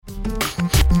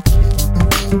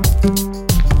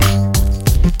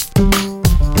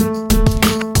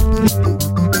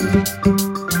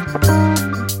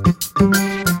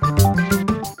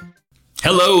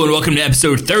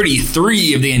episode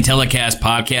 33 of the Intellicast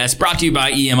podcast, brought to you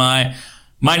by EMI.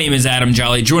 My name is Adam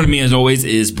Jolly. Joining me, as always,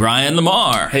 is Brian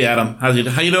Lamar. Hey, Adam. How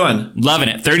you doing? Loving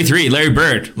it. 33, Larry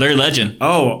Bird, Larry Legend.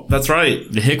 Oh, that's right.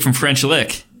 The hick from French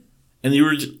Lick. And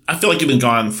I feel like you've been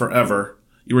gone forever.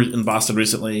 You were in Boston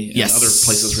recently and yes. other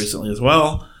places recently as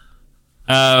well.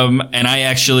 And I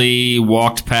actually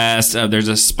walked past, there's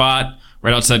a spot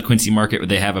right outside Quincy Market where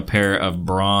they have a pair of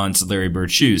bronze Larry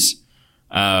Bird shoes.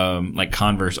 Like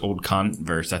Converse, old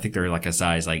Converse. I think they're like a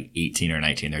size like 18 or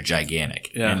 19. They're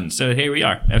gigantic. Yeah. And so here we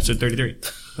are, episode 33.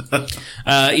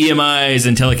 EMI's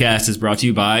Intellicast is brought to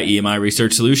you by EMI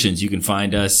Research Solutions. You can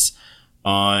find us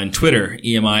on Twitter,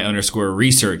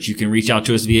 EMI_research. You can reach out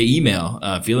to us via email.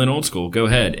 Feeling old school, go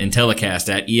ahead.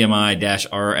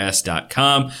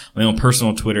 Intellicast@emi-rs.com. My own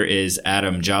personal Twitter is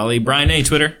Adam Jolly. Brian, any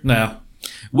Twitter? No.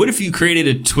 What if you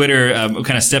created a Twitter,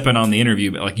 kind of stepping on the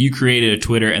interview, but like you created a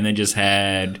Twitter and then just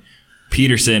had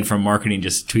Peterson from marketing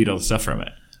just tweet all the stuff from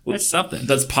it? That's something.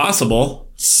 That's possible.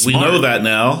 Smart. We know that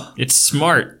now. It's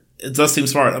smart. It does seem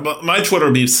smart. But my Twitter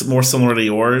would be more similar to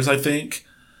yours, I think.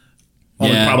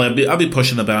 Yeah. Probably, I'd be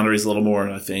pushing the boundaries a little more,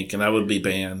 I think, and I would be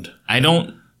banned. I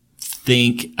don't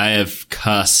think I have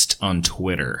cussed on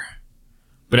Twitter,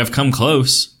 but I've come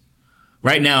close.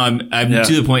 Right now, I'm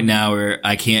to the point now where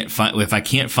if I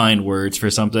can't find words for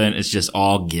something, it's just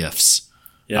all GIFs.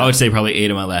 Yeah. I would say probably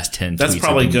 8 of my last 10 That's tweets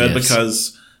probably good GIFs.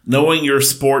 because knowing your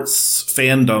sports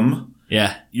fandom,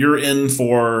 you're going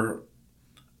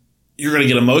to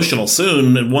get emotional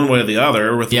soon in one way or the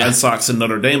other with Red Sox and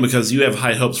Notre Dame because you have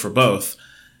high hopes for both.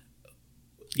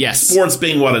 Yes. Sports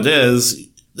being what it is,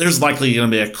 there's likely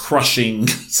going to be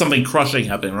something crushing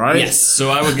happening, right? Yes.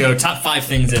 So I would go top 5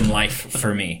 things in life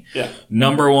for me. Yeah.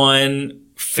 Number 1,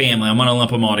 family. I'm going to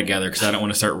lump them all together because I don't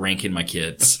want to start ranking my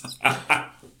kids.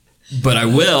 But I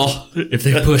will if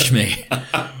they push me.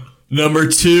 Number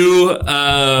 2,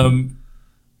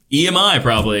 EMI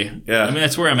probably. Yeah. I mean,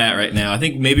 that's where I'm at right now. I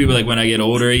think maybe like when I get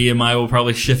older, EMI will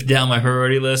probably shift down my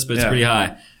priority list, but it's pretty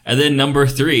high. And then number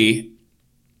 3,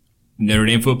 Notre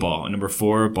Dame football. And number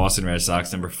 4, Boston Red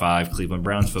Sox. Number 5, Cleveland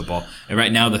Browns football. And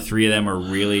right now, the 3 of them are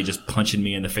really just punching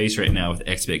me in the face right now with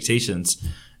expectations.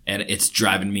 And it's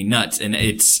driving me nuts. And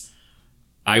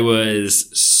I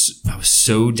was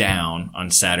so down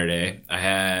on Saturday.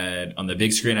 On the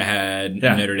big screen, I had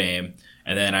Notre Dame.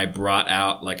 And then I brought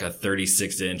out like a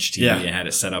 36-inch TV and had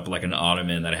it set up like an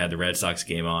ottoman that I had the Red Sox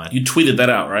game on. You tweeted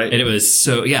that out, right? And it was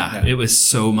it was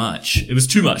so much. It was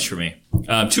too much for me.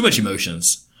 Too much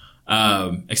emotions.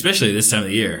 Especially this time of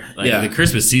the year. Like the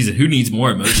Christmas season, who needs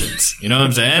more emotions? You know what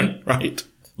I'm saying? Right.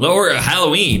 Or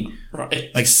Halloween.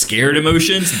 Right. Like scared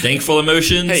emotions, thankful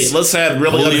emotions. Hey, let's add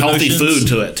really unhealthy food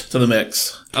to the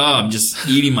mix. Oh, I'm just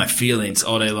eating my feelings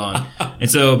all day long.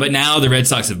 But now the Red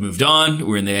Sox have moved on.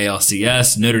 We're in the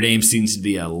ALCS. Notre Dame seems to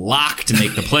be a lock to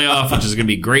make the playoff, which is going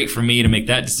to be great for me to make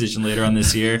that decision later on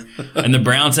this year. And the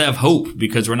Browns have hope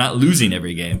because we're not losing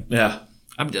every game. Yeah.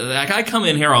 I come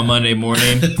in here on Monday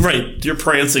morning. Right. You're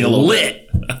prancing a little bit.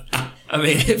 I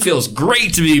mean, it feels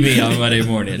great to be me on Monday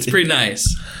morning. It's pretty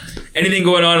nice. Anything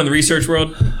going on in the research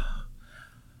world?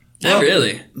 Not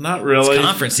really. Not really. It's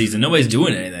conference season. Nobody's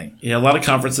doing anything. Yeah, a lot of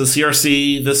conferences.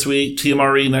 CRC this week,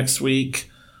 TMRE next week.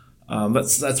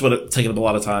 That's what it's taking up a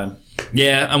lot of time.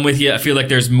 Yeah, I'm with you. I feel like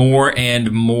there's more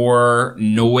and more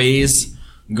noise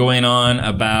going on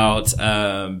about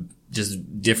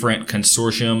just different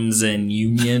consortiums and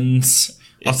unions.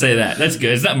 I'll say that. That's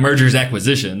good. It's not mergers,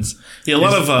 acquisitions. Yeah, a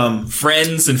lot of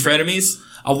friends and frenemies.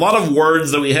 A lot of words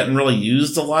that we hadn't really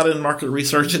used a lot in market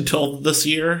research until this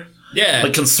year. Yeah.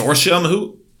 Like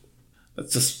consortium,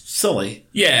 that's just silly.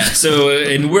 Yeah. So,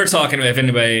 and we're talking about, if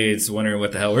anybody's wondering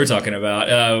what the hell we're talking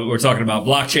about, we're talking about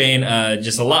blockchain,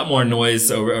 just a lot more noise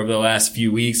over the last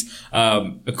few weeks.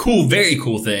 A cool, very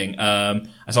cool thing. I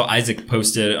saw Isaac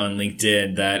posted on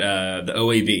LinkedIn that, the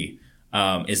OAB,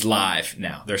 is live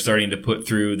now. They're starting to put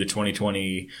through the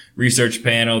 2020 research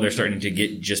panel. They're starting to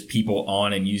get just people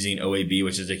on and using OAB,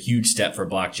 which is a huge step for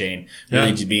blockchain.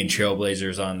 Really just being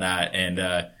trailblazers on that.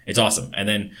 And, it's awesome. And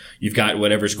then you've got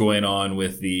whatever's going on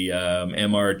with the,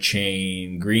 MR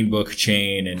chain, Greenbook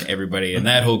chain, and everybody in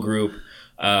that whole group.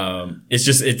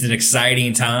 It's an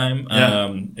exciting time,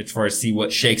 as far as see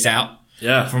what shakes out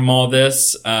from all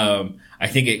this. I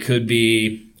think it could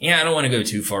be, I don't want to go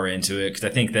too far into it because I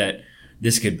think that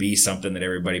this could be something that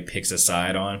everybody picks a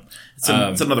side on. It's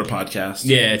another podcast.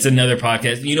 Yeah, it's another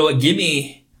podcast. You know what?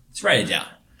 Let's write it down.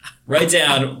 Write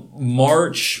down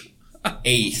March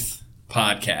 8th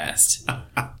podcast.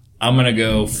 I'm going to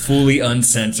go fully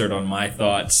uncensored on my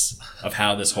thoughts of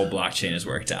how this whole blockchain has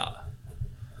worked out.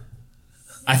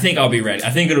 I think I'll be ready. I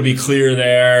think it'll be clear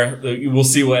there. We'll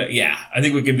see I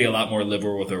think we can be a lot more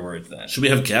liberal with our words then. Should we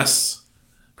have guests?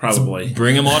 Probably.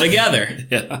 Bring them all together.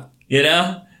 Yeah. You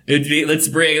know?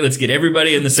 Let's get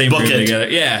everybody in the same room together.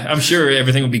 Yeah, I'm sure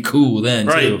everything would be cool then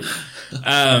too.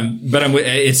 But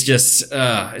it's just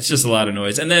a lot of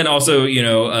noise. And then also,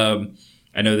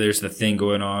 I know there's the thing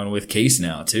going on with Case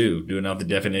now too, doing out the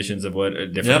definitions of what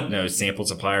different sample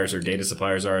suppliers or data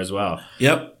suppliers are as well.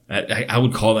 Yep. I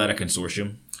would call that a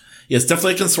consortium. Yeah, it's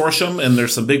definitely a consortium, and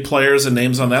there's some big players and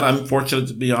names on that. I'm fortunate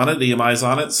to be on it. EMI's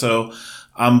on it, so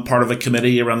I'm part of a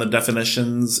committee around the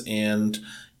definitions, and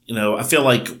I feel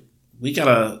like we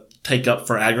gotta take up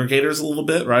for aggregators a little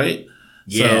bit, right?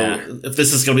 Yeah. So if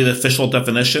this is going to be the official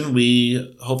definition,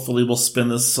 we hopefully will spin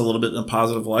this a little bit in a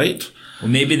positive light. Well,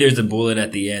 maybe there's a bullet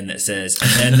at the end that says,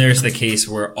 and then there's the case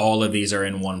where all of these are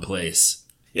in one place.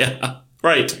 Yeah.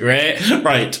 Right.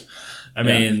 Right. I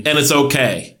mean, and it's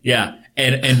okay. Yeah.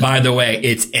 And by the way,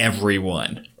 it's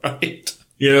everyone. Right.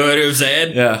 You know what I'm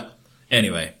saying? Yeah.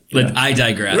 Anyway, I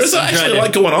digress. There's actually a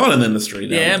lot going on in the industry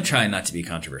now. Yeah, I'm trying not to be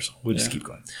controversial. We'll just keep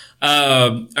going.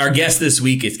 Our guest this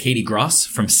week is Katie Gross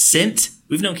from Cint.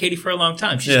 We've known Katie for a long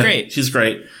time. She's great. She's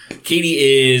great.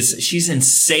 Katie she's in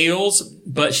sales,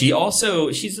 but she's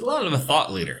a lot of a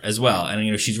thought leader as well.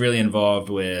 And, she's really involved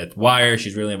with Wire.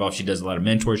 She's really involved. She does a lot of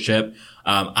mentorship.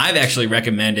 I've actually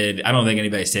recommended, I don't think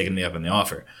anybody's taken me up on the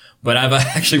offer, but I've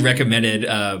actually recommended,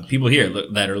 people here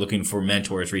that are looking for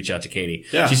mentors, reach out to Katie.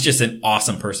 Yeah. She's just an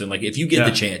awesome person. Like if you get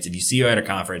the chance, if you see her at a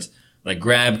conference, like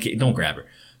don't grab her.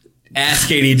 Ask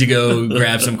Katie to go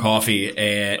grab some coffee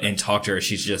and talk to her.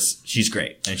 She's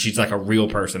great. And she's like a real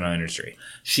person in our industry.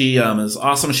 She is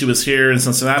awesome. She was here in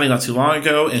Cincinnati not too long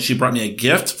ago, and she brought me a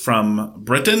gift from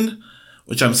Britain,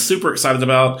 which I'm super excited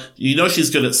about. She's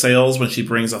good at sales when she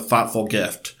brings a thoughtful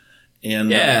gift.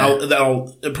 And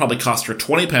it'll probably cost her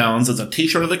 £20. It's a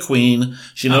t-shirt of the Queen.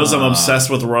 She knows I'm obsessed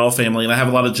with the royal family, and I have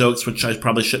a lot of jokes, which I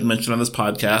probably shouldn't mention on this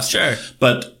podcast. Sure.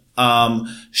 But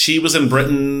she was in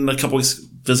Britain a couple weeks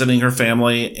visiting her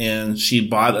family, and she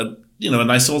bought a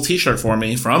nice little t-shirt for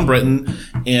me from Britain.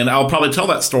 And I'll probably tell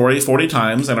that story 40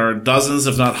 times, and our dozens,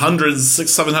 if not hundreds,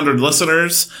 600-700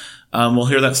 listeners will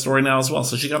hear that story now as well.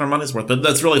 So she got her money's worth, but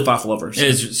that's really thoughtful of her.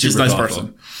 She's a nice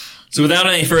person. So without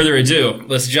any further ado,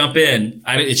 let's jump in.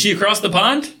 Is she across the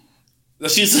pond? I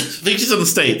think she's in the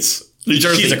States. New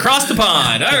Jersey. She's across the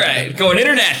pond. All right. Going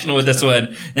international with this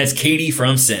one. That's Katie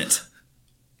from Cint.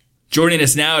 Joining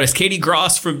us now is Katie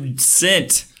Gross from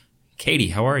Cint. Katie,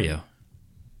 how are you?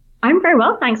 I'm very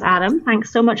well, thanks, Adam.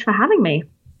 Thanks so much for having me.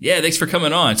 Yeah, thanks for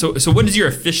coming on. So what is your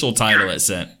official title at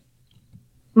Cint?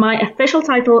 My official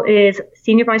title is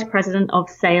Senior Vice President of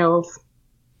Sales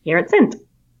here at Cint.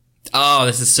 Oh,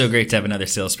 this is so great to have another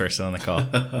salesperson on the call.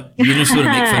 You just want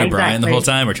to make fun of Brian the whole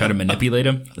time or try to manipulate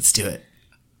him? Let's do it.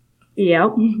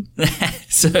 Yep.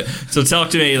 So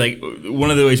talk to me, like, one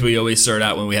of the ways we always start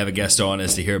out when we have a guest on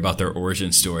is to hear about their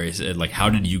origin stories. And, like, how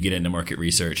did you get into market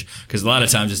research? Because a lot of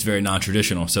times it's very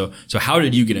non-traditional. So how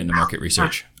did you get into market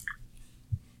research?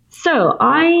 So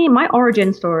my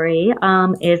origin story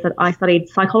is that I studied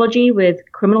psychology with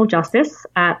criminal justice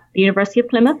at the University of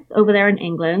Plymouth over there in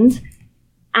England.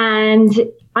 And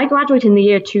I graduated in the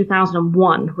year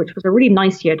 2001, which was a really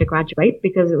nice year to graduate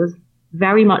because it was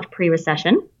very much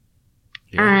pre-recession.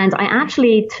 Yeah. And I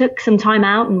actually took some time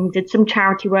out and did some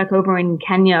charity work over in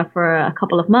Kenya for a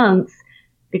couple of months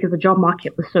because the job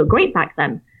market was so great back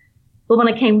then. But when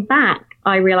I came back,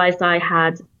 I realized I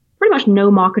had pretty much no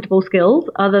marketable skills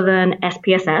other than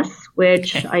SPSS,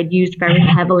 which I'd used very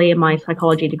heavily in my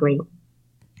psychology degree.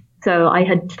 So I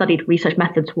had studied Research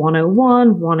Methods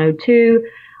 101, 102.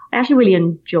 I actually really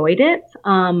enjoyed it.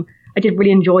 I did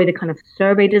really enjoy the kind of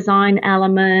survey design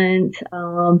element,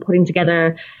 putting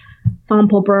together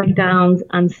sample breakdowns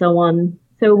and so on.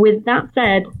 So with that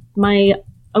said, my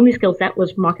only skill set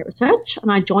was market research,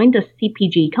 and I joined a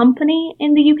CPG company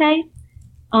in the UK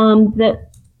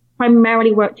that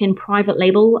primarily worked in private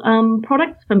label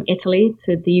products from Italy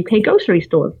to the UK grocery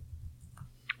stores.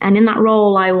 And in that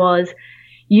role, I was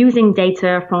using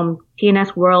data from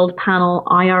TNS World Panel,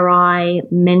 IRI,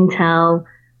 Mintel.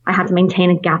 I had to maintain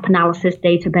a gap analysis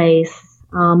database,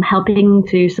 helping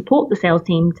to support the sales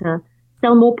team to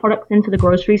sell more products into the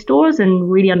grocery stores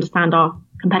and really understand our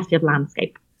competitive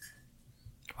landscape.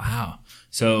 Wow.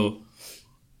 So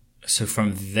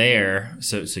from there,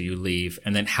 so you leave,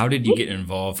 and then how did you get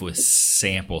involved with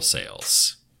sample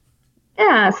sales?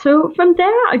 Yeah, so from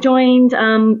there I joined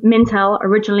Mintel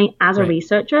originally as a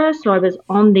researcher. So I was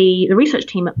on the research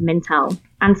team at Mintel.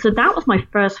 And so that was my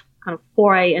first kind of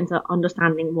foray into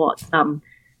understanding what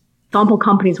sample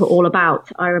companies were all about.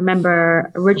 I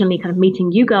remember originally kind of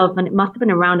meeting YouGov, and it must have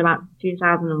been around about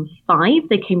 2005.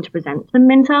 They came to present to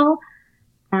Mintel.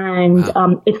 And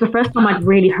it's the first time I'd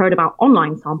really heard about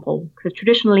online sample, because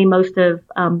traditionally most of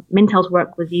Mintel's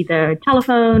work was either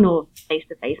telephone or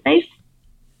face-to-face based.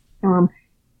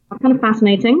 That's kind of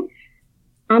fascinating.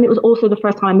 And it was also the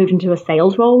first time I moved into a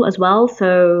sales role as well.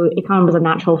 So it kind of was a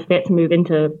natural fit to move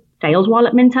into sales while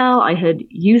at Mintel. I had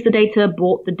used the data,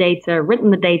 bought the data,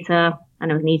 written the data, and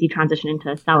it was an easy transition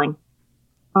into selling.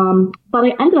 But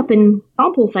I ended up in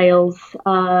sample sales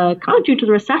kind of due to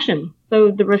the recession.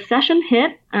 So the recession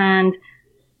hit and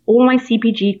all my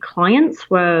CPG clients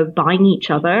were buying each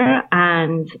other,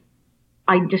 and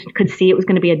I just could see it was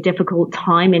going to be a difficult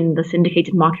time in the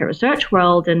syndicated market research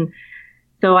world. And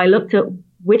so I looked at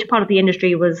which part of the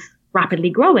industry was rapidly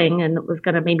growing and was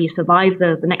going to maybe survive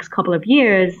the next couple of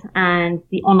years, and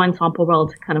the online sample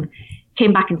world kind of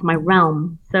came back into my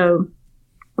realm. So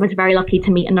I was very lucky to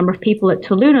meet a number of people at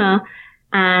Toluna,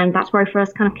 and that's where I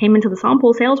first kind of came into the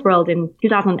sample sales world in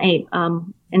 2008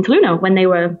 in Toluna, when they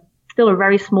were still a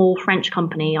very small French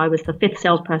company. I was the 5th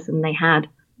salesperson they had.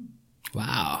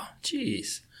 Wow.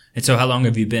 Jeez. And so how long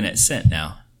have you been at Cint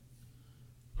now?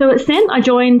 So at Cint, I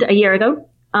joined a year ago.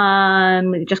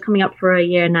 Just coming up for a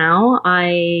year now.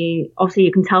 Obviously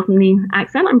you can tell from the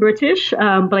accent, I'm British,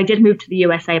 but I did move to the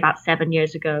USA about 7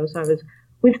 years ago. So I was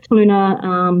with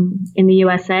Toluna in the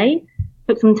USA,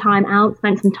 took some time out,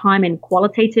 spent some time in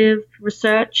qualitative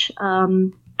research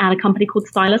at a company called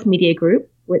Stylus Media Group,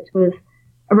 which was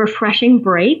a refreshing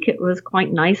break. It was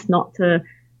quite nice not to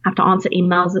have to answer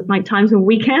emails at night times and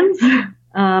weekends.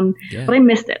 But I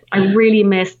missed it. I really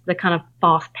missed the kind of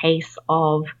fast pace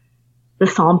of the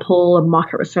sample and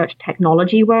market research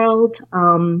technology world.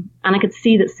 And I could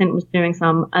see that Cint was doing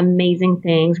some amazing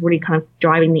things, really kind of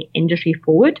driving the industry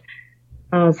forward.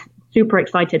 I was super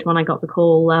excited when I got the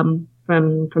call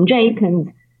from Jake,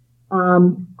 and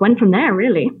went from there,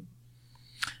 really.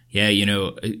 Yeah,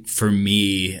 for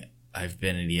me, I've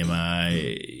been at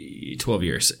EMI 12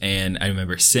 years, and I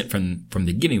remember Cint from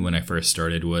the beginning when I first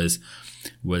started was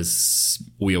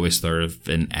we always thought of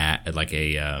like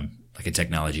a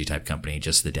technology type company,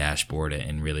 just the dashboard,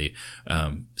 and really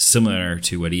similar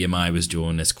to what EMI was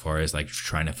doing as far as like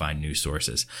trying to find new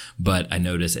sources. But I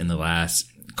noticed in the last,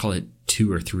 call it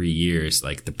 2 or 3 years,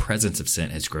 like the presence of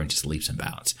Cint has grown just leaps and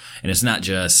bounds. And it's not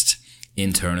just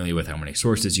internally with how many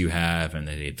sources you have and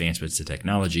the advancements to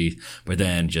technology, but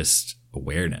then just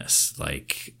awareness.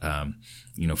 Like,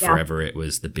 forever it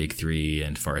was the big 3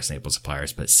 and Far East Naples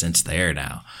suppliers, but Cint's there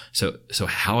now. So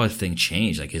how have things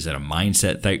changed? Like, is it a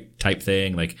mindset type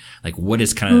thing? Like what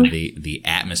is kind of the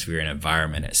atmosphere and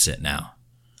environment at Cint now?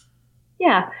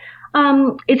 Yeah.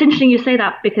 It's interesting you say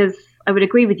that, because I would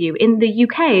agree with you. In the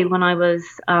UK, when I was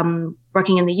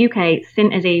working in the UK,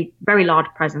 Cint is a very large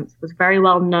presence, was very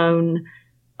well known,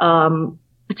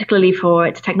 particularly for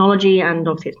its technology and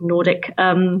obviously its Nordic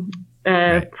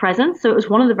presence. So it was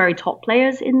one of the very top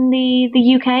players in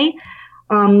the UK.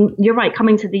 You're right,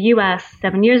 coming to the US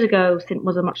 7 years ago, Cint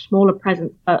was a much smaller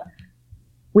presence, but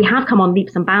we have come on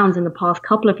leaps and bounds in the past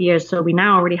couple of years. So we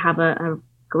now already have a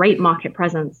great market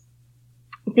presence.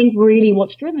 I think really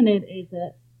what's driven it is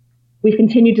that we've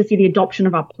continued to see the adoption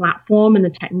of our platform and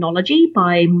the technology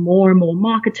by more and more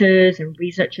marketers and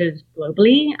researchers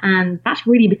globally. And that's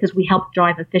really because we help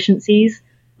drive efficiencies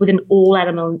within all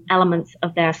elements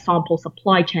of their sample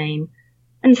supply chain,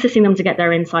 and assisting them to get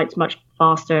their insights much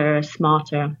faster,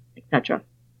 smarter, etc.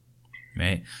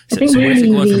 Right. So where's it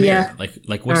going from here?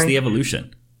 Like what's the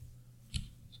evolution?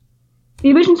 The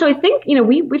evolution. So I think,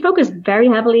 we focused very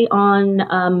heavily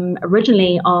on,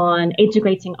 originally on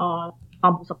integrating our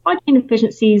sample supply chain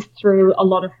efficiencies through a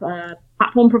lot of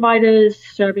platform providers,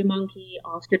 SurveyMonkey,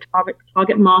 Ask Your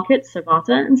Target Market,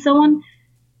 Savata, and so on.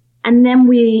 And then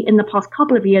we, in the past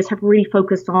couple of years, have really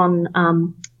focused on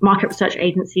market research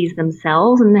agencies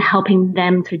themselves and helping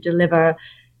them to deliver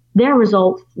their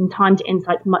results in time to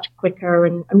insights much quicker,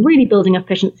 and really building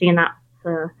efficiency in that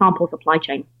sample supply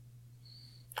chain.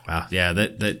 Wow, yeah,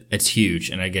 that's huge,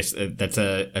 and I guess that's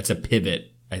a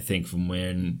pivot, I think, from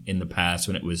when in the past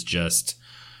when it was just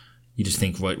you just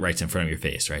think what right's in front of your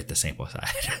face, right? The sample side.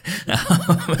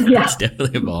 It's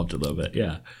definitely evolved a little bit,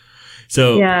 yeah.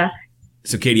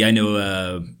 So Katie, I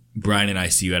know Brian and I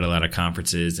see you at a lot of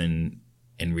conferences, and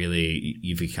really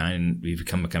you've become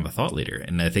a kind of a thought leader.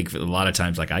 And I think a lot of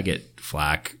times, like, I get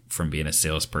flack from being a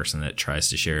salesperson that tries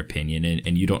to share opinion,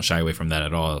 and you don't shy away from that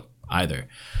at all either.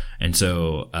 And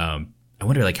so I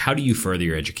wonder, like, how do you further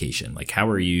your education? Like, how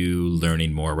are you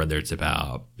learning more, whether it's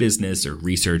about business or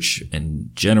research in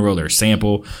general or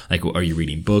sample? Like, are you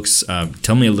reading books?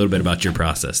 Tell me a little bit about your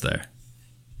process there.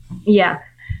 Yeah.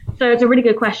 So it's a really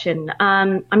good question.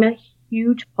 I'm a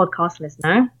huge podcast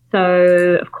listener.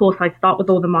 So, of course, I start with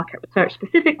all the market research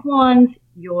specific ones,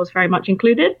 yours very much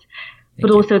included, but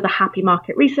also the Happy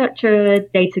Market Researcher,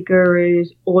 Data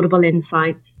Gurus, Audible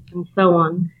Insights, and so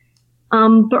on.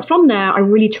 But from there, I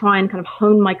really try and kind of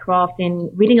hone my craft in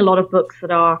reading a lot of books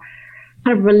that are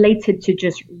kind of related to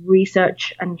just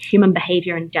research and human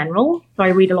behavior in general. So I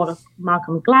read a lot of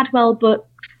Malcolm Gladwell books.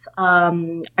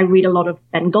 I read a lot of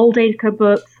Ben Goldacre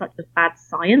books, such as Bad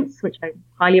Science, which I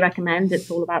highly recommend.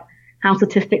 It's all about how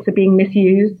statistics are being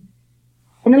misused.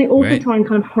 And then I also try and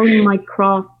kind of hone my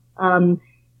craft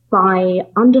by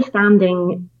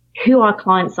understanding who our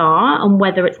clients are and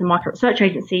whether it's the market research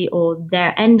agency or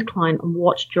their end client and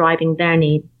what's driving their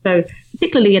needs. So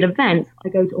particularly at events, I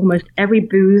go to almost every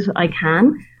booth I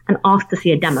can and ask to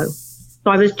see a demo.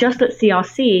 So I was just at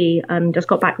CRC, just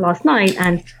got back last night,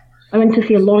 and I went to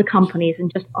see a lot of companies and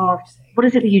just asked, what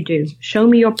is it that you do? Show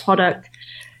me your product.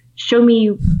 Show me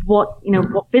what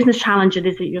business challenge it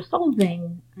is that you're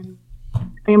solving. And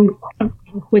I am quite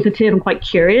inquisitive and quite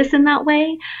curious in that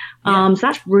way. So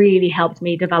that's really helped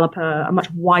me develop a much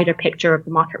wider picture of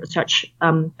the market research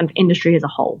and industry as a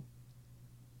whole.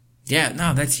 Yeah,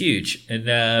 no, that's huge. And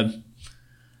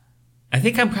I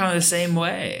think I'm kind of the same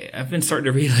way. I've been starting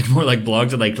to read more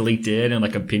blogs and LinkedIn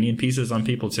and opinion pieces on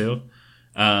people too.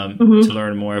 To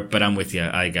learn more, but I'm with you.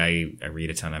 I read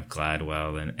a ton of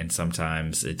Gladwell, and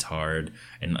sometimes it's hard.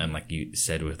 And like you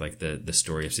said, with the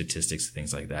story of statistics and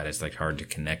things like that, it's hard to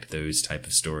connect those type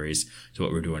of stories to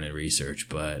what we're doing in research.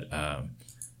 But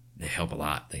they help a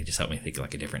lot. They just help me think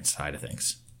a different side of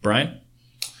things. Brian?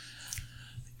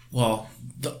 Well,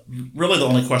 really the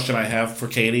only question I have for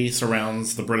Katie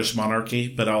surrounds the British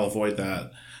monarchy, but I'll avoid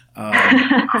that.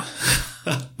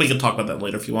 We can talk about that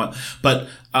later if you want. But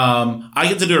I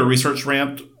get to do a research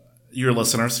rant. You're a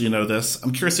listener, so you know this.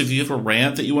 I'm curious if you have a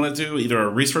rant that you want to do, either a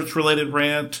research-related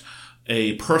rant,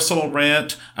 a personal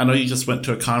rant. I know you just went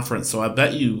to a conference, so I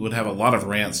bet you would have a lot of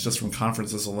rants just from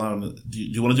conferences alone. Do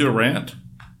you want to do a rant?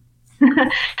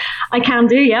 I can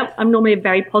do, yep. I'm normally a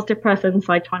very positive person,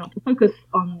 so I try not to focus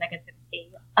on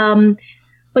negativity.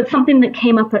 But something that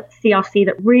came up at CRC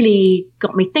that really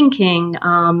got me thinking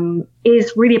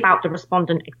is really about the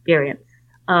respondent experience.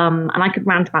 And I could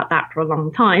rant about that for a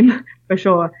long time, for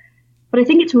sure. But I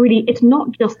think it's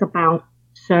not just about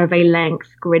survey length,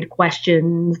 grid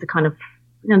questions, the kind of,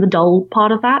 the dull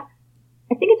part of that.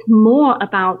 I think it's more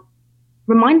about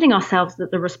reminding ourselves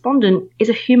that the respondent is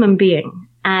a human being.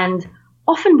 And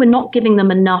often we're not giving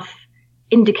them enough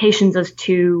indications as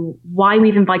to why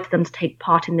we've invited them to take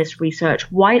part in this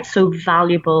research, why it's so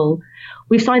valuable.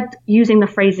 We've started using the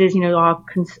phrases,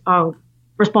 our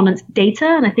respondents' data,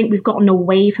 and I think we've gotten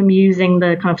away from using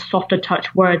the kind of softer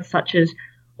touch words such as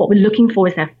what we're looking for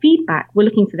is their feedback. We're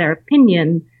looking for their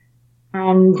opinion.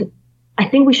 And I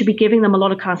think we should be giving them a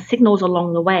lot of kind of signals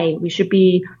along the way. We should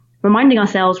be reminding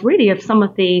ourselves really of some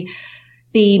of the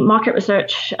market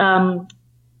research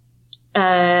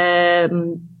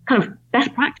kind of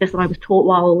best practice that I was taught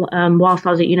whilst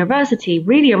I was at university,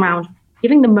 really around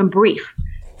giving them a brief.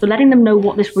 So letting them know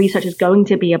what this research is going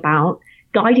to be about,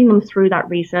 guiding them through that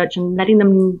research and giving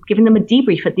them a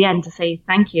debrief at the end to say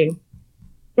thank you.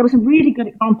 There were some really good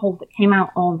examples that came out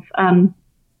of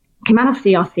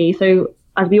CRC. So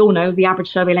as we all know, the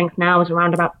average survey length now is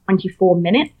around about 24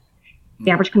 minutes.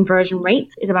 The average conversion rate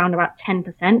is around about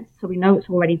 10%. So we know it's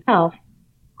already tough.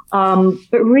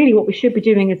 But really what we should be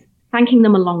doing is thanking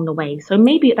them along the way. So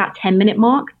maybe at that 10-minute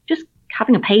mark, just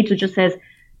having a page that just says,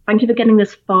 thank you for getting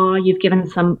this far. You've given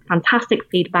some fantastic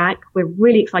feedback. We're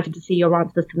really excited to see your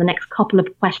answers to the next couple of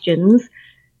questions.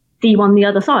 See you on the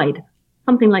other side.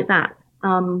 Something like that.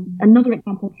 Another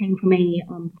example came from a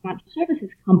financial services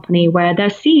company where their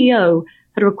CEO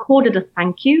had recorded a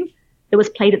thank you that was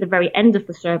played at the very end of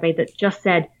the survey that just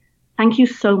said, thank you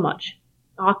so much.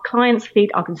 Our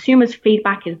consumers'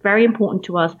 feedback is very important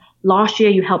to us. Last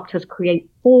year, you helped us create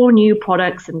 4 new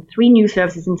products and 3 new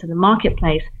services into the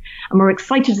marketplace. And we're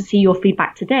excited to see your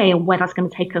feedback today and where that's going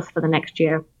to take us for the next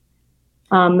year.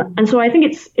 And so I think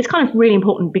it's kind of really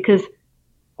important because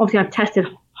obviously I've tested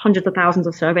hundreds of thousands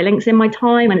of survey links in my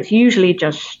time, and it's usually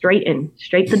just straight to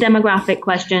demographic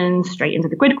questions, straight into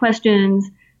the grid questions,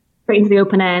 straight into the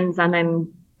open ends, and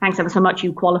then thanks ever so much,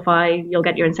 you qualify, you'll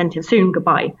get your incentive soon,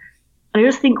 goodbye. And I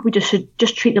just think we should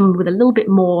just treat them with a little bit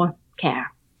more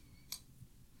care.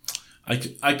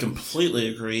 I completely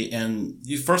agree. And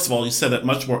first of all, you said it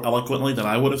much more eloquently than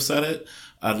I would have said it.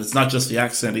 It's not just the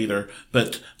accent either,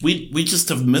 but we just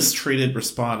have mistreated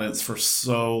respondents for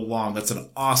so long. That's an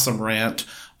awesome rant.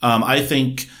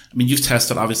 You've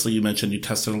tested, obviously you mentioned you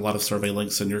tested a lot of survey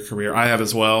links in your career. I have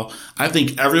as well. I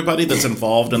think everybody that's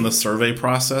involved in the survey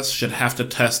process should have to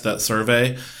test that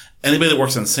survey. Anybody that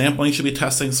works in sampling should be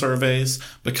testing surveys,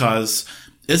 because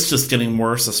it's just getting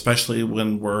worse, especially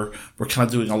when we're kind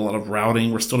of doing a lot of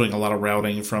routing. We're still doing a lot of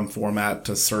routing from format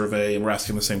to survey, and we're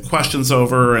asking the same questions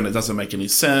over, and it doesn't make any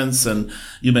sense. And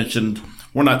you mentioned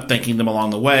we're not thanking them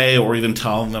along the way or even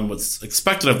telling them what's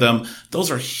expected of them. Those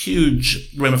are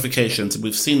huge ramifications, and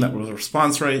we've seen that with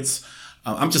response rates.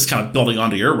 I'm just kind of building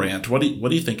onto your rant. What do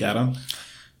you think, Adam?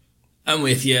 I'm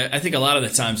with you. I think a lot of the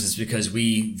times it's because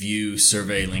we view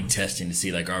survey link testing to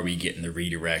see, like, are we getting the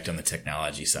redirect on the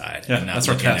technology side? Yeah, and not that's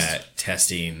our looking test. at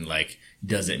testing, like,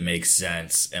 does it make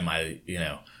sense?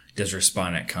 Does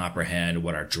respondent comprehend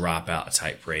what our dropout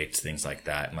type rates, things like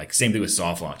that? And like, same thing with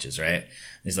soft launches, right?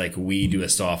 It's like, we do a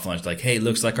soft launch, like, hey,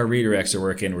 looks like our redirects are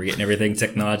working. We're getting everything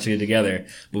technologically together,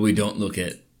 but we don't look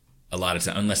at a lot of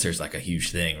time, unless there's like a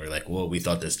huge thing. We're like, well, we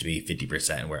thought this to be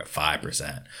 50% and we're at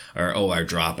 5%, or, oh, our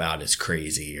dropout is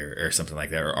crazy, or something like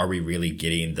that. Or are we really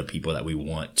getting the people that we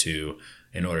want to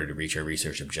in order to reach our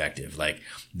research objective? Like,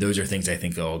 those are things I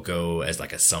think that'll go as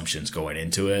like assumptions going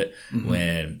into it,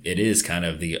 when it is kind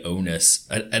of the onus,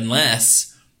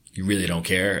 unless you really don't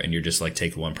care and you're just like,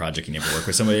 take the one project and never work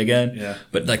with somebody again. Yeah.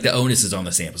 But like, the onus is on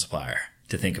the sample supplier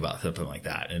to think about something like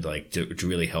that, and like to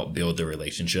really help build the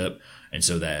relationship. And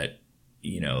so that,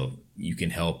 you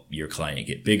can help your client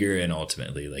get bigger, and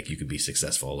ultimately, like, you could be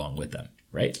successful along with them,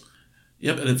 right?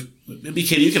 Yep. And maybe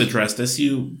Katie, you can address this.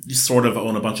 You sort of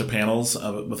own a bunch of panels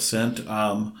with Cent.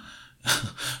 I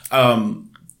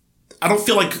don't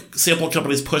feel like sample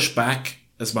companies push back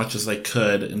as much as they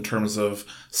could in terms of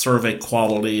survey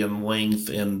quality and length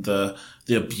and the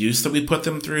abuse that we put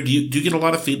them through. Do you get a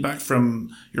lot of feedback from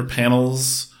your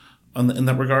panels in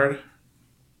that regard?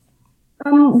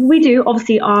 We do.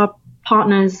 Obviously, our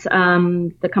partners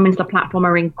that come into the platform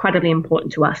are incredibly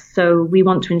important to us. So we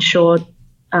want to ensure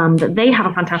that they have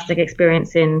a fantastic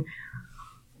experience in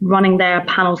running their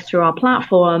panels through our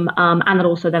platform, and that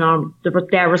also then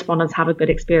their respondents have a good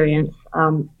experience.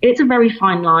 It's a very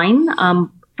fine line.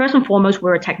 First and foremost,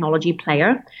 we're a technology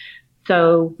player.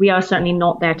 So we are certainly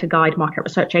not there to guide market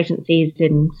research agencies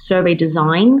in survey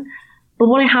design. But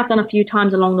what I have done a few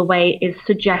times along the way is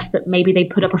suggest that maybe they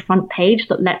put up a front page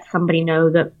that lets somebody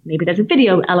know that maybe there's a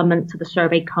video element to the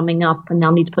survey coming up and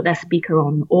they'll need to put their speaker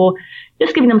on, or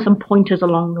just giving them some pointers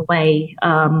along the way.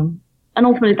 And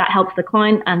ultimately that helps the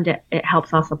client, and it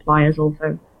helps our suppliers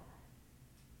also.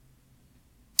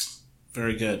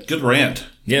 Very good. Good rant.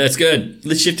 Yeah, that's good.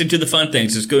 Let's shift into the fun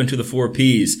things. Let's go into the 4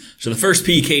 Ps. So the first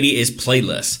P, Katie, is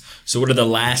playlist. So what are the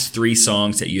last 3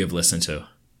 songs that you have listened to?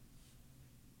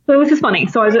 So this is funny.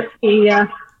 So I was at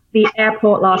the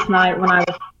airport last night when I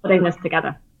was putting this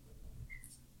together.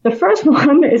 The first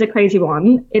one is a crazy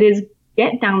one. It is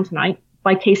Get Down Tonight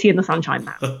by Casey and the Sunshine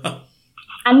Band.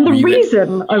 And the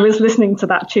reason I was listening to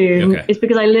that tune is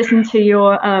because I listened to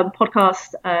your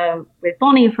podcast with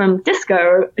Bonnie from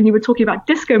Disco, and you were talking about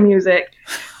disco music.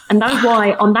 And that's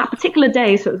why on that particular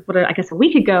day, so it was, I guess a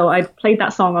week ago, I played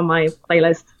that song on my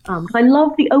playlist. Because I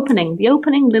love the opening. The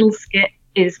opening little skit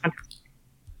is fantastic.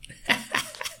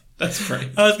 That's great.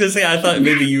 I was gonna say, I thought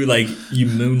maybe you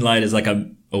moonlight as like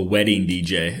a wedding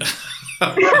DJ.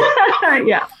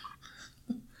 Yeah.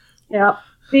 Yeah.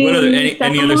 What other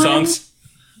any other songs?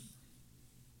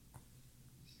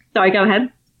 Sorry, go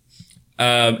ahead.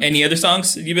 Any other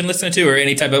songs you've been listening to, or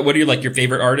any type of, what are your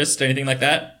favorite artists, anything like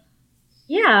that?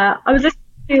 Yeah, I was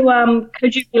listening to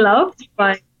Could You Be Loved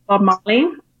by Bob Marley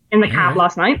in the cab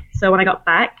last night. So when I got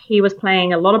back, he was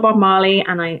playing a lot of Bob Marley,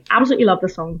 and I absolutely love the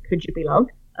song Could You Be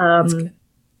Loved.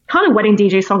 Kind of wedding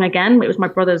DJ song again. It was my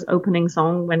brother's opening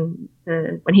song when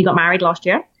he got married last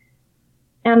year.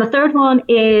 And the third one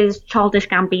is Childish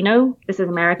Gambino, This Is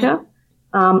America.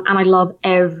 And I love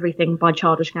everything by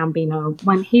Childish Gambino.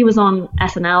 When he was on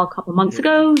SNL a couple of months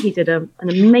ago, he did an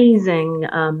amazing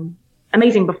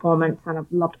performance, and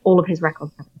I've loved all of his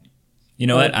records. You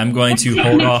know what? I'm going to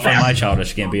hold off on my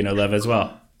Childish Gambino love as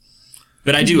well.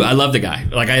 But I love the guy.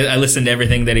 Like, I listen to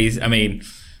everything that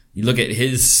you look at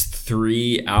his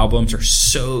 3 albums are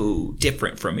so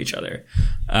different from each other.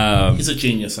 He's a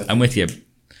genius, I think. I'm with you.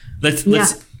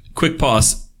 Let's quick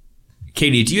pause.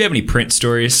 Katie, do you have any Prince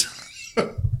stories?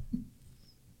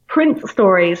 Prince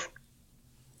stories.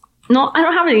 I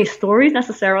don't have any stories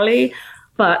necessarily,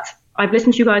 but I've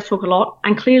listened to you guys talk a lot,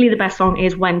 and clearly the best song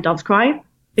is When Doves Cry,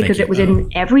 because you. it was in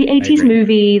every 80s agree.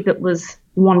 movie that was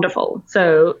wonderful.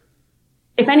 So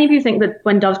if any of you think that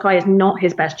When Doves Cry is not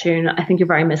his best tune, I think you're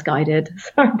very misguided.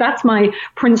 So that's my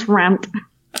Prince rant.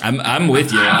 I'm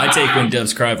with you. I take When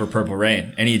Doves Cry over Purple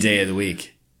Rain any day of the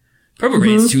week. Purple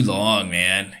Rain's too long,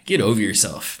 man. Get over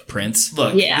yourself, Prince.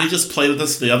 Look, Yeah. we just played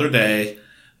this the other day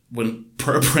when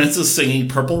Prince is singing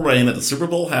Purple Rain at the Super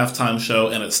Bowl halftime show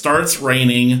and it starts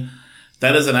raining.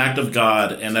 That is an act of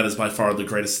God, and that is by far the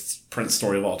greatest Prince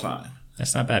story of all time.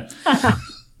 That's not bad.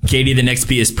 Katie, the next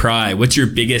P is pride. What's your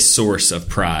biggest source of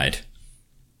pride?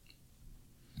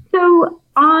 So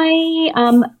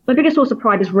my biggest source of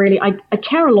pride is really, I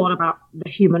care a lot about the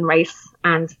human race,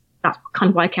 and that's kind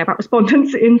of why I care about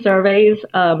respondents in surveys.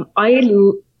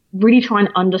 Really try and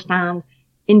understand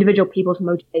individual people's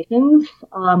motivations.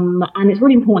 And it's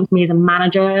really important to me as a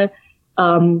manager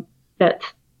that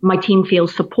my team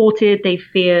feels supported, they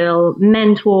feel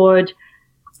mentored,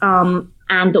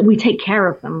 and that we take care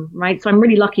of them, right? So I'm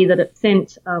really lucky that at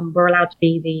Cint, we're allowed to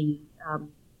be the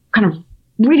kind of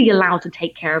really allowed to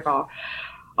take care of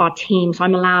our team. So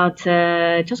I'm allowed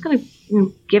to just kind of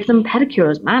give them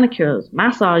pedicures, manicures,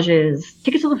 massages,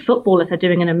 tickets to the football if they're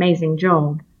doing an amazing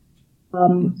job.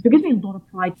 So it gives me a lot of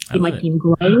pride to see my team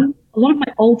grow. A lot of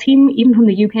my old team, even from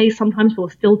the UK, sometimes will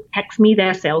still text me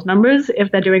their sales numbers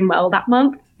if they're doing well that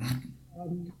month.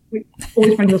 Which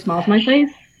always brings a smile to my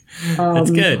face. That's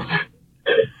good.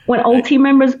 When old team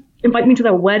members invite me to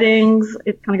their weddings,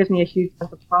 it kind of gives me a huge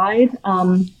sense of pride. I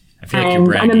feel like you're And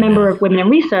bragging I'm a member now. of Women in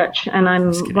Research, and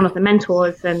I'm one of the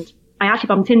mentors. And I actually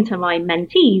bumped into my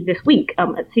mentee this week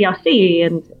at CRC,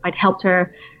 and I'd helped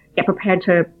her get prepared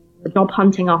for job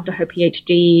hunting after her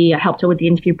PhD. I helped her with the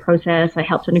interview process. I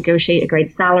helped her negotiate a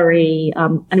great salary.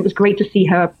 And it was great to see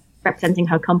her representing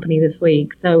her company this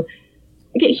week. So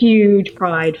I get huge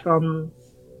pride from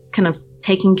kind of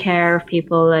taking care of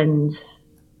people and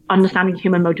understanding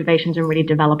human motivations and really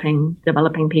developing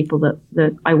people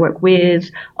that I work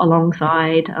with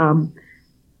alongside.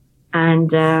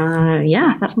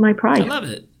 Yeah, that's my I pride. love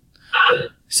it.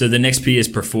 So the next P is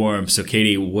perform. So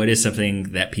Katie, what is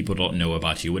something that people don't know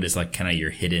about you? What is like kind of your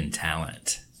hidden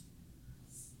talent?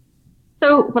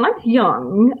 So when I was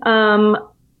young,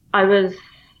 I was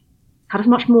kind of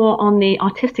much more on the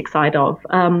artistic side of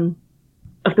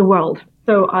the world.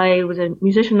 So I was a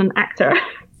musician and actor.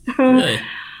 Really?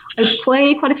 I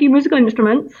play quite a few musical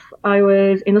instruments. I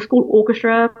was in the school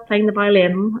orchestra playing the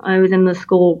violin. I was in the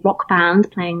school rock band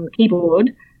playing the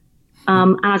keyboard.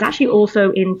 And I was actually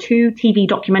also in 2 TV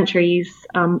documentaries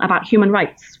about human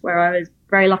rights, where I was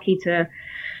very lucky to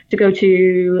go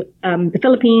to the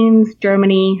Philippines,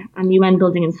 Germany, and the UN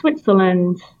building in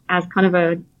Switzerland as kind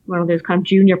of one of those kind of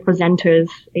junior presenters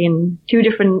in 2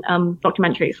 different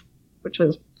documentaries, which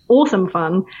was awesome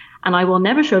fun. And I will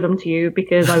never show them to you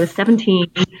because I was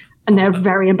 17 and they're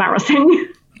very embarrassing.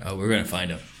 Oh, we're going to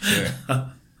find them. Sure.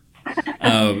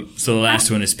 So the last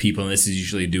one is people, and this is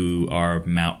usually do our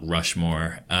Mount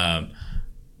Rushmore.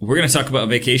 We're going to talk about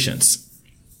vacations.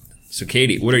 So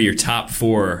Katie, what are your top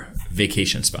 4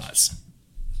 vacation spots?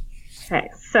 Okay,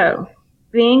 so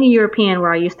being a European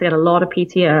where I used to get a lot of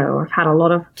PTO, I've had a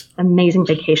lot of amazing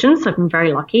vacations, so I've been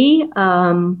very lucky.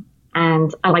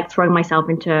 And I like throwing myself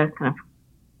into kind of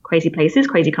crazy places,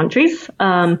 crazy countries.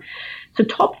 So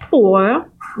top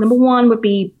 4, number 1 would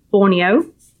be Borneo.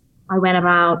 I went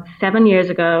about 7 years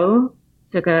ago.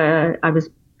 I was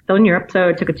still in Europe, so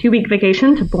I took a 2-week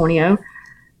vacation to Borneo.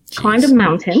 Jeez. Climbed a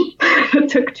mountain. It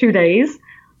took 2 days.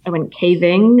 I went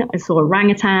caving. I saw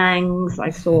orangutans. I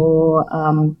saw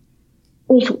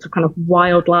all sorts of kind of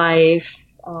wildlife,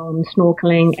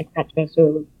 snorkeling, etc.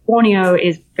 So Borneo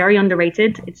is very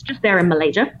underrated. It's just there in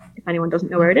Malaysia. If anyone doesn't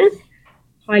know where it is,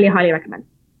 highly, highly recommend.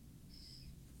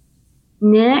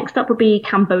 Next up would be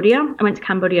Cambodia. I went to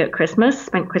Cambodia at Christmas,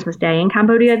 spent Christmas Day in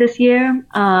Cambodia this year.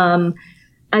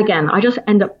 Again, I just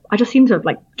seem to have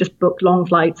like just booked long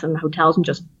flights and hotels and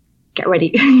just get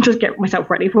ready, just get myself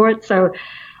ready for it. So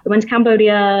I went to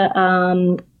Cambodia.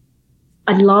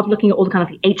 I love looking at all the kind of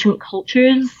the ancient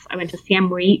cultures. I went to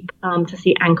Siem Reap to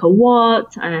see Angkor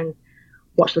Wat and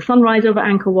watch the sunrise over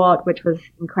Angkor Wat, which was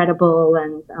incredible,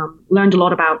 and learned a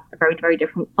lot about a very, very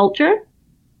different culture.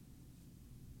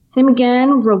 Same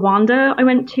again, Rwanda, I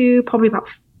went to probably about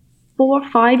 4 or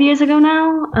 5 years ago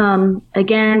now.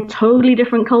 Again, totally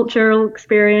different cultural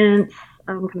experience.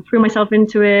 Kind of threw myself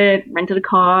into it, rented a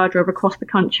car, drove across the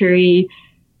country,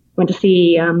 went to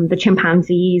see the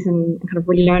chimpanzees and kind of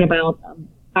really learn about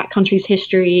that country's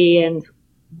history and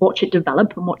watch it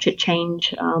develop and watch it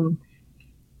change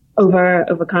over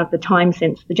kind of the time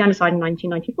since the genocide in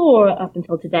 1994 up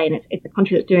until today. And it's a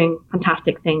country that's doing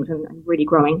fantastic things and really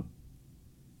growing.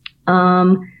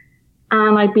 And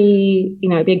it'd be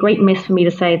a great miss for me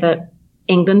to say that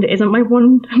England isn't my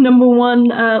number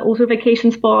one also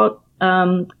vacation spot.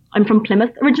 I'm from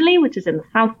Plymouth originally, which is in the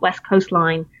southwest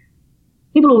coastline.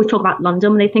 People always talk about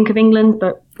London when they think of England,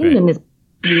 but England is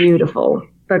beautiful.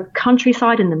 The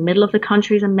countryside in the middle of the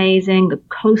country is amazing. The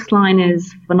coastline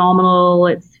is phenomenal.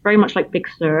 It's very much like Big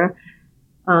Sur.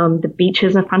 The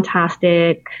beaches are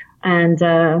fantastic. And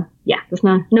there's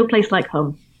no place like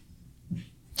home.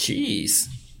 Jeez.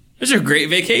 Those are great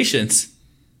vacations.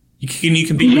 Can you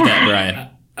compete with that, Brian?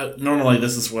 Normally,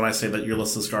 this is when I say that your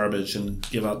list is garbage and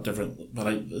give out different, but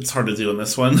it's hard to do in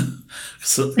this one,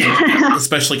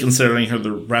 especially considering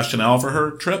the rationale for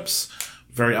her trips.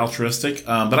 Very altruistic.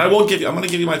 But I'm going to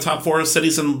give you my top 4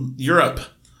 cities in Europe.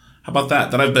 How about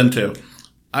that I've been to?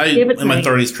 In my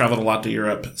 30s, traveled a lot to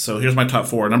Europe. So here's my top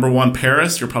 4. Number 1,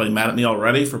 Paris. You're probably mad at me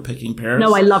already for picking Paris.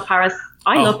 No, I love Paris.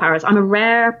 I love Paris. I'm a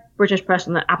rare British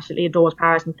person that absolutely adores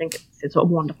Paris and think it's sort of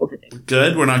wonderful to do.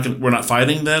 Good. We're not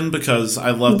fighting then, because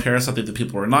I love Paris. I think the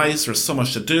people are nice. There's so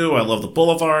much to do. I love the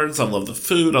boulevards. I love the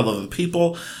food. I love the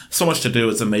people. So much to do.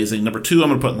 It's amazing. Number 2, I'm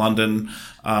going to put London.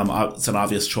 It's an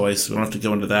obvious choice. We don't have to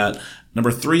go into that.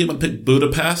 Number 3, I'm going to pick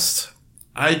Budapest.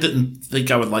 I didn't think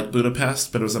I would like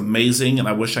Budapest, but it was amazing, and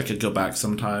I wish I could go back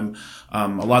sometime. A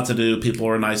lot to do. People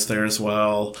are nice there as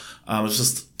well. It's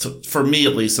just, for me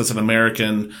at least, as an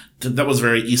American, that was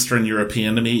very Eastern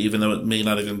European to me, even though it may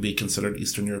not even be considered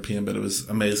Eastern European, but it was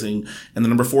amazing. And the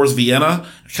number 4 is Vienna,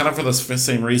 kind of for the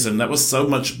same reason. That was so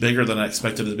much bigger than I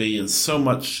expected it to be, and so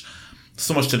much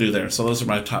to do there. So those are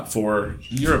my top 4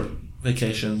 Europe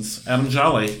vacations. Adam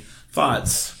Jolly,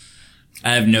 thoughts?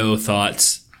 I have no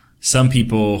thoughts. Some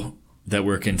people that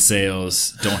work in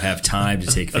sales don't have time to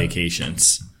take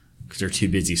vacations because they're too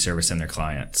busy servicing their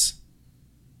clients.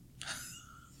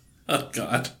 Oh,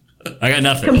 God. I got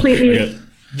nothing. Completely agree.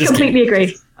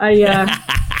 I'm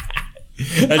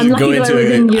lucky that I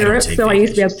was in Europe, so I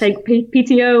used to be able to take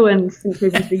PTO, and since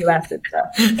moving to the US, it's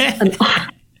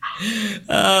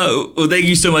well, thank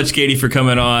you so much, Katie, for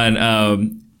coming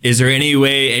on. Is there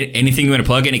anything you want to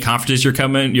plug? Any conferences you're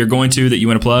going to that you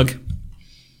want to plug?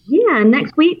 Yeah,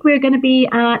 next week we're going to be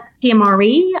at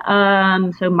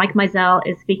PMRE. So Mike Mizell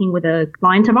is speaking with a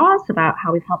client of ours about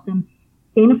how we've helped them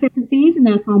gain efficiencies in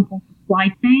their sample supply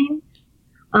chain.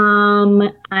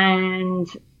 And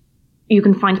you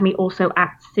can find me also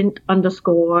at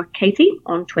Sint_Katie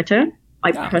on Twitter.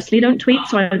 I personally don't tweet,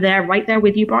 so I'm right there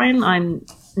with you, Brian. I'm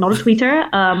not a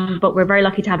tweeter, but we're very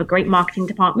lucky to have a great marketing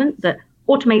department that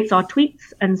automates our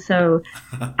tweets. And so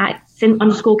at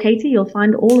Sint_Katie, you'll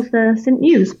find all of the Sint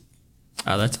news.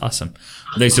 Oh, that's awesome.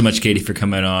 Thanks so much, Katie, for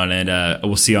coming on, and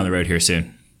we'll see you on the road here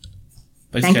soon.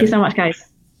 Thank you so much, guys.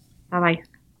 Bye-bye.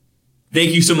 Thank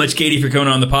you so much, Katie, for coming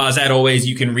on the pause. As always,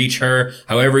 you can reach her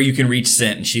however you can reach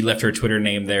Sint. And she left her Twitter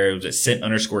name there. It was at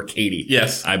Sint_Katie.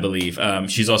 Yes. I believe.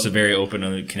 She's also very open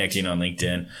on connecting on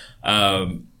LinkedIn.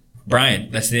 Brian,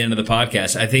 that's the end of the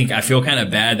podcast. I feel kind of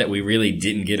bad that we really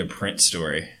didn't get a Prince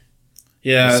story.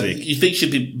 Yeah, you think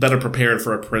she'd be better prepared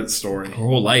for a Prince story. Her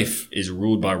whole life is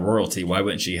ruled by royalty. Why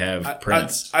wouldn't she have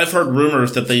Prince? I've heard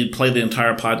rumors that they play the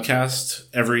entire podcast,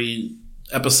 every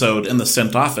episode, in the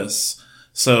Sint office.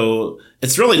 So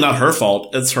it's really not her fault.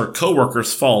 It's her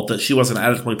coworker's fault that she wasn't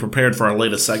adequately prepared for our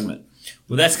latest segment.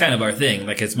 Well, that's kind of our thing.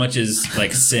 Like, as much as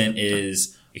Sint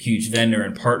is a huge vendor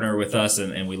and partner with us,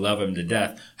 and we love them to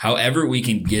death. However, we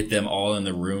can get them all in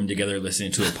the room together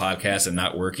listening to a podcast and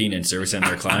not working and servicing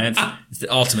their clients. It's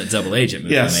the ultimate double agent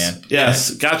movie, man.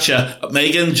 Yes, gotcha.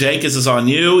 Megan, Jake, this is on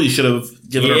you. You should have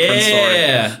given her a Prince story.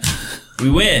 Yeah, we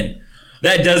win.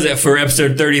 That does it for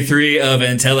episode 33 of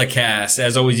Intellicast.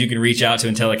 As always, you can reach out to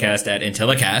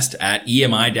Intellicast at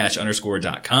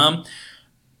emi-underscore.com.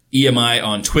 EMI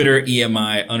on Twitter,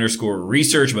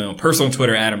 EMI_research, my own personal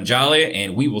Twitter, Adam Jolly,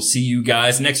 and we will see you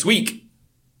guys next week.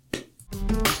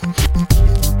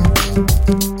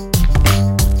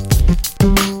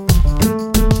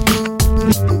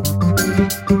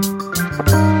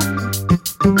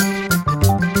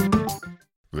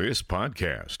 This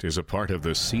podcast is a part of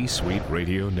the C-Suite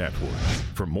Radio Network.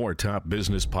 For more top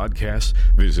business podcasts,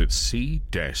 visit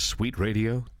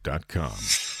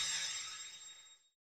c-suiteradio.com.